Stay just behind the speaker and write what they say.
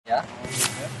Yeah.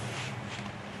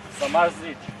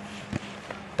 Samardžić.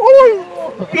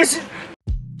 Oh! Is it?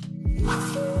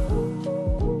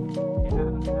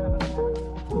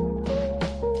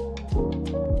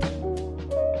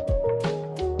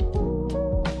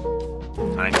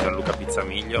 I'm Gianluca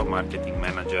Pizzamiglio, marketing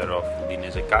manager of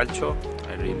Udinese Calcio.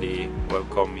 I really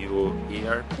welcome you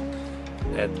here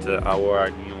at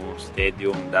our new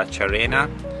stadium, Dutch Arena.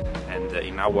 And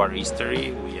in our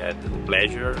history, we had the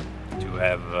pleasure to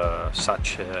have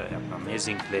such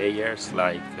amazing players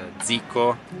like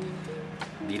Zico,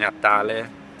 Di Natale,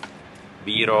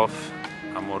 Birov,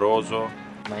 Amoroso.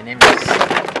 My name is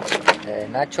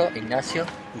Nacho, Ignacio,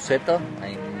 Pussetto.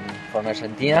 I'm from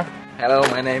Argentina. Hello,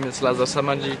 my name is Lazar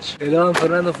Samardžić. Hello, I'm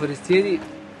Fernando Forestieri,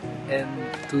 and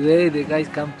today the guys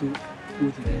come to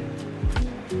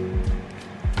Udinese.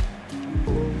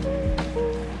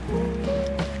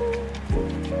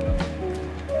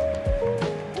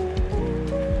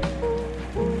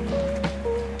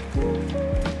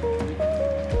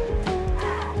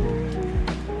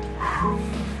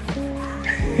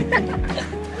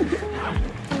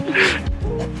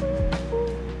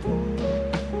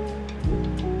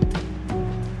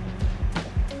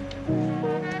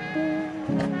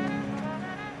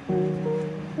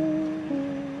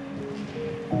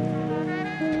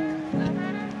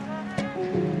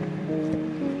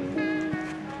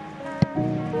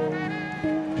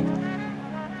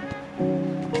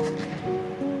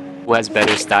 Who has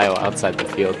better style outside the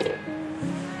field?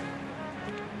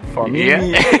 For me, Yeah.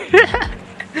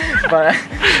 but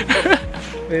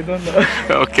they don't know.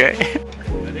 Okay.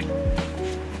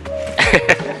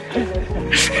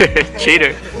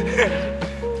 Cheater.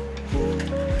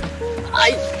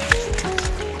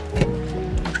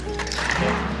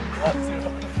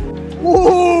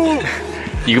 Ooh!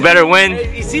 You better win.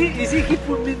 You see, he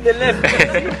put me in the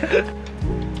left.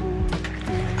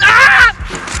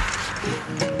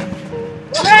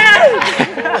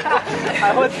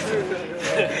 I want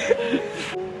to.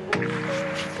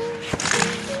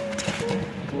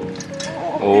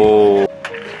 Oh.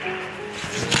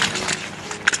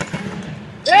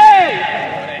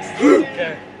 Hey!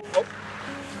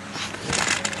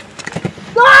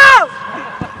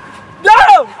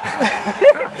 No!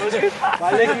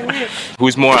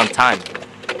 Who's more on time?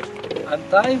 On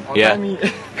time? Yeah.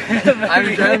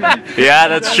 I'm German. Yeah,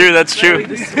 that's true. That's true.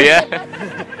 Yeah.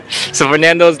 So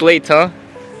Fernando's late, huh?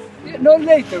 Not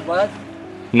later, but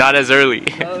Not as early.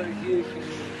 no, he.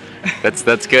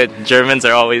 That's good. Germans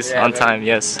are always Yeah, on right. time.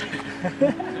 Yes.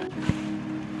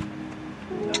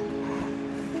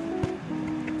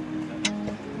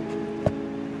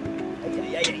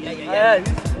 Yeah, this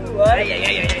is true, right?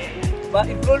 But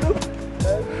if you look.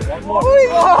 One more.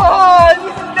 Oh,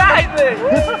 this is nice, man.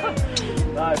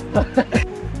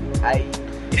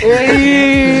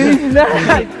 Hey,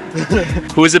 nice.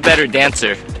 Who's a better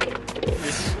dancer?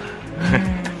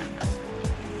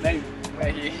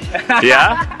 Maybe.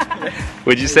 Yeah.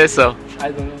 Would you say so?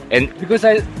 I don't know. And Because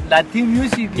Latin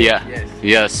music. yeah. Yes.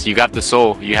 Yes. You got the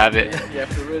soul. You have it. Yeah,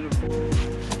 for real.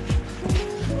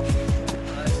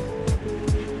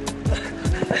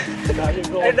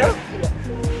 I know.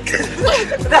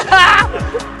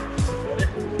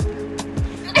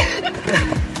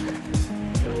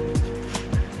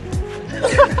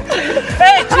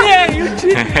 Hey, cheer! You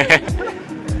cheer!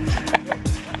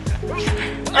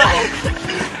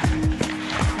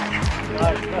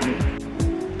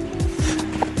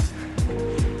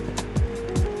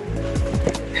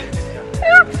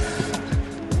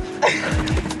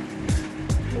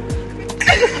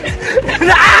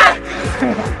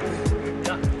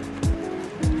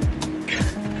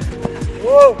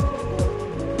 Whoa!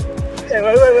 Hey,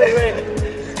 wait.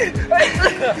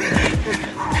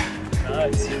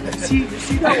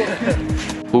 See that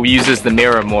one? Who uses the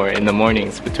mirror more in the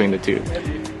mornings between the two?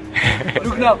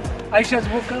 Look now, I just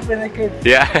woke up and I can.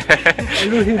 Yeah. I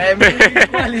look him.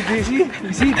 Equality, see?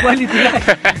 You see equality life.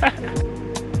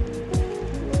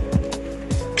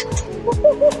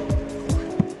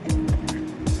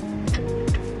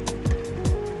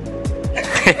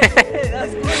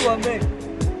 That's good one, man.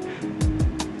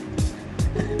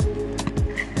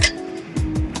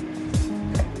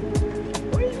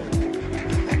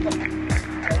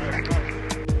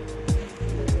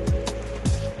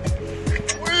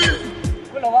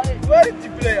 Where is the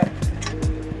player?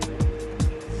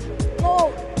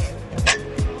 No!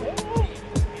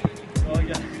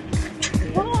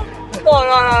 No.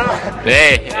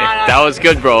 Hey, that was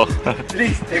good, bro.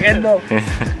 Please, again, no.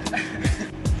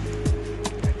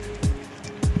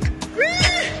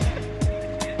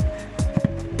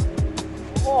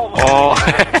 Oh.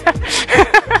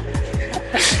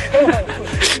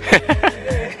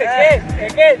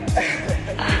 Again.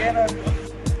 Again.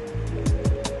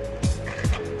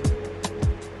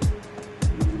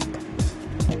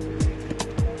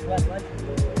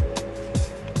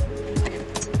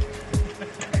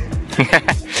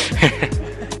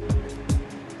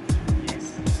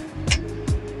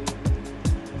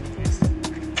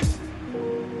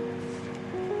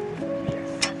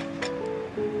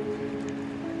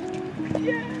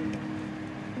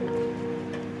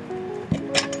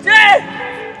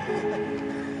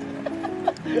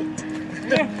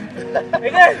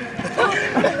 Again.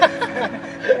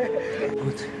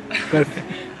 Good. Perfect.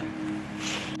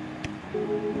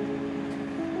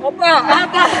 Apa?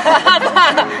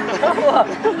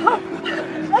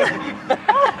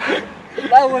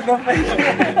 That was amazing.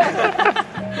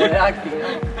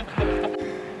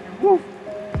 Woo.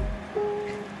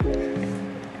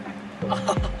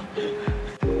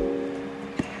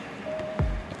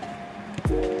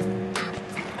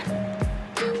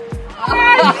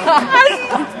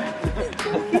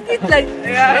 It's like,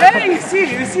 hey,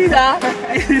 you see that?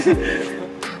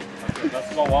 Let's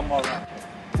go one more round.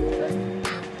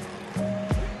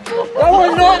 That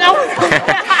was not.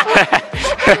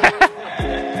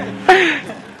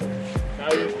 Now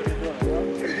you put it on.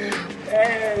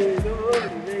 Hey, don't worry,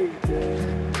 baby.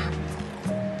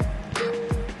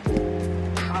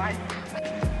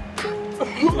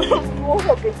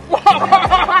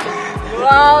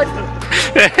 Wow.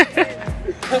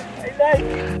 I like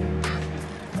it.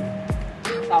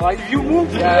 Now, if you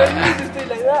move, you need to stay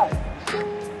like that.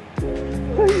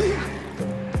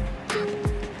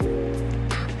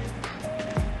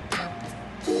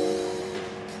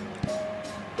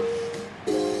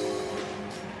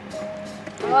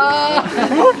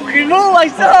 You know, I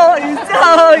saw, you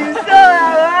saw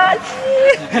that.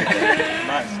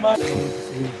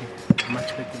 Much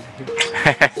better.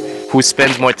 Who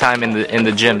spends more time in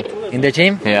the gym? In the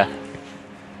gym? Yeah.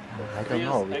 I don't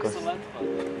know because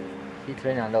he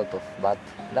trains a lot of, but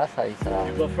Lazar is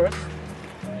Go first.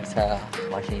 a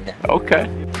machine. Okay.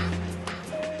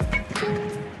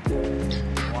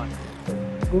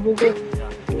 Go, go, go.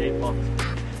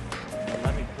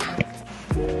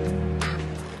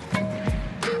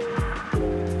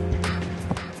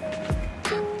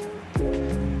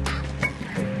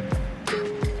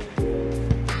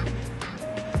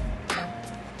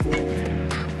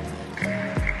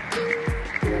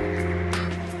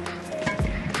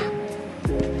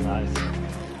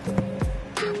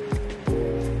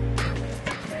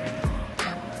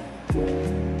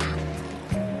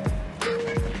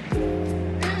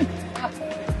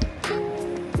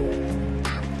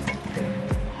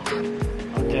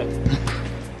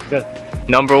 Good.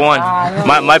 Number one.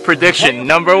 My prediction.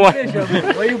 Number one.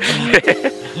 Why you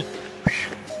put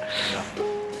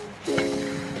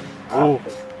Oh.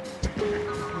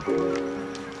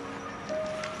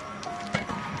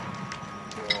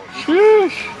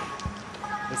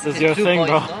 This is your thing,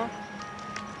 bro.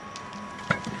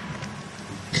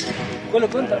 Quello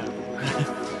conta.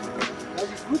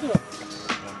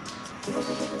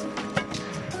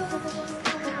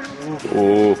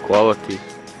 Oh, quality.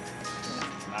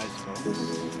 Nice, bro.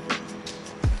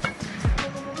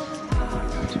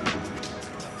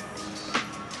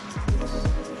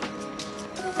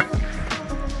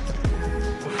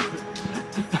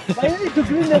 Why you need to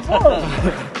clean the ball?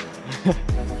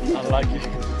 Unlucky.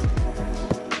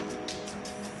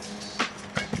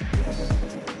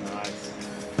 Nice.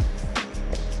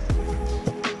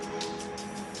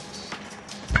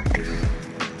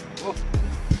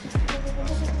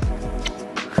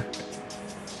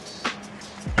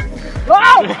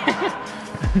 Wow!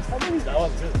 That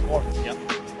was good. More. Yep.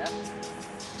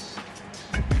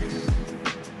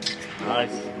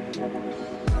 Nice.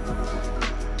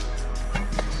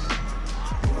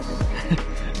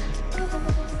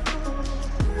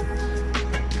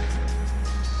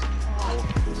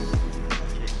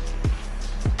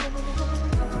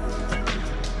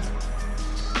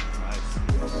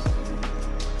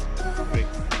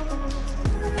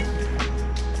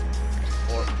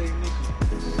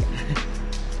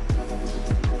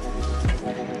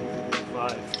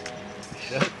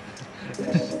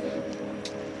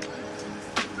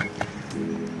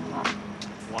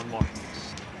 One more.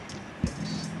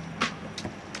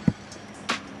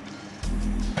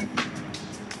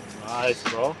 Nice,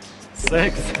 bro.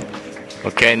 6.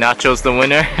 Okay, Nacho's the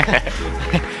winner.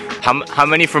 How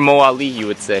many for Mo Ali you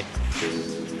would say?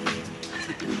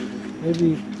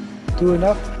 Maybe 2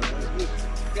 enough.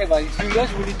 Yeah, but if you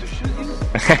guys we need to shoot him.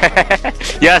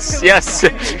 Yes, yes,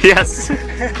 yes.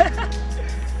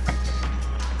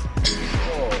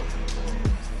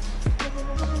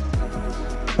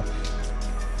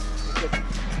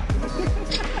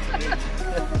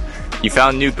 You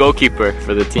found new goalkeeper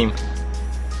for the team.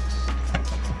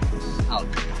 Out.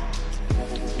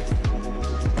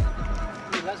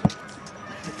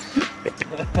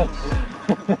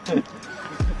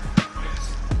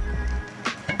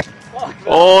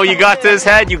 Oh, you got to his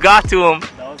head. You got to him.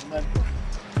 That was meant.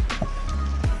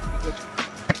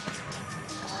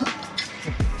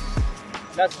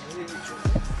 That's really true.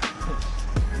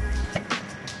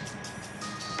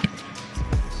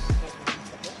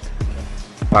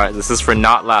 All right, this is for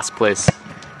not last place.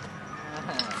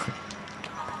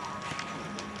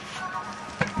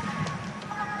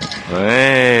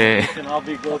 Hey. Can all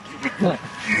be goalkeeper.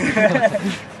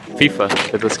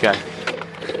 FIFA with this guy.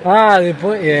 Ah, the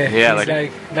point, yeah. Yeah, It's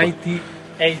like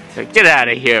 98. Get out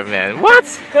of here, man. What?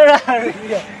 Get out of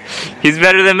here. He's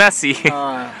better than Messi.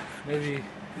 Maybe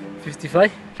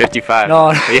 55? 55.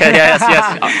 No.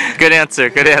 Yes. Good answer.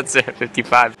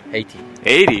 55. 80.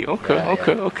 80. Okay, Yeah,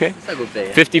 okay, yeah. okay. It's a good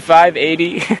day. 55,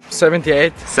 80,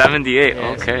 78. 78.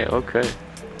 Yes. Okay.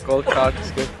 Gold card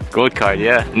is good. Gold card,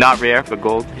 yeah. Not rare, but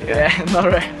gold. Yeah. Not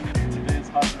right.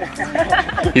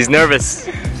 He's nervous.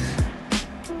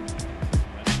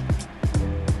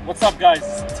 What's up,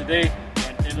 guys? Today we're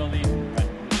in Italy, we're at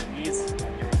Udinese.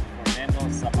 I'm here with Fernando,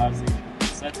 Samardžić, and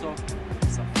Pussetto.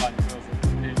 Some fun girls on the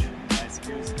pitch, nice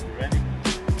views. You ready?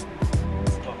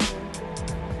 Let's go.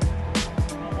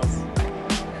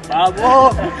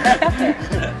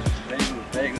 Vamos!